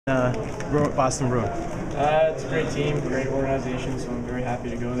Boston Bruin? It's a great team, great organization, so I'm very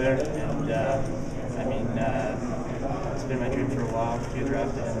happy to go there. And it's been my dream for a while to get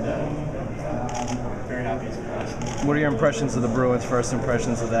drafted, and I'm very happy it's Boston. What are your impressions of the Bruins? First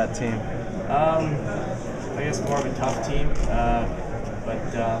impressions of that team? I guess more of a tough team,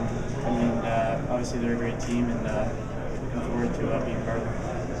 obviously they're a great team, and looking forward to being part of them.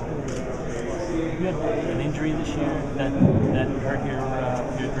 You had an injury this year that hurt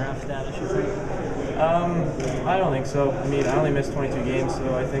your draft status, you think? I don't think so. I only missed 22 games,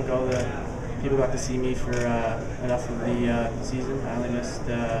 so I think all the people got to see me for enough of the season. I only missed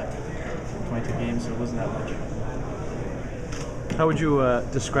 22 games, so it wasn't that much. How would you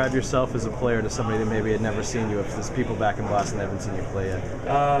describe yourself as a player to somebody that maybe had never seen you, if there's people back in Boston that haven't seen you play yet?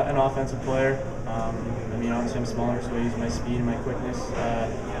 An offensive player. Obviously I'm smaller, so I use my speed and my quickness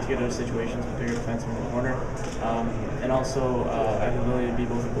to get out of situations with bigger defensemen in the corner. And also, I have the ability to be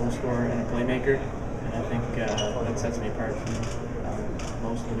both a goal scorer and a playmaker, and I think that sets me apart from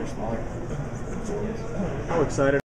most other smaller. How excited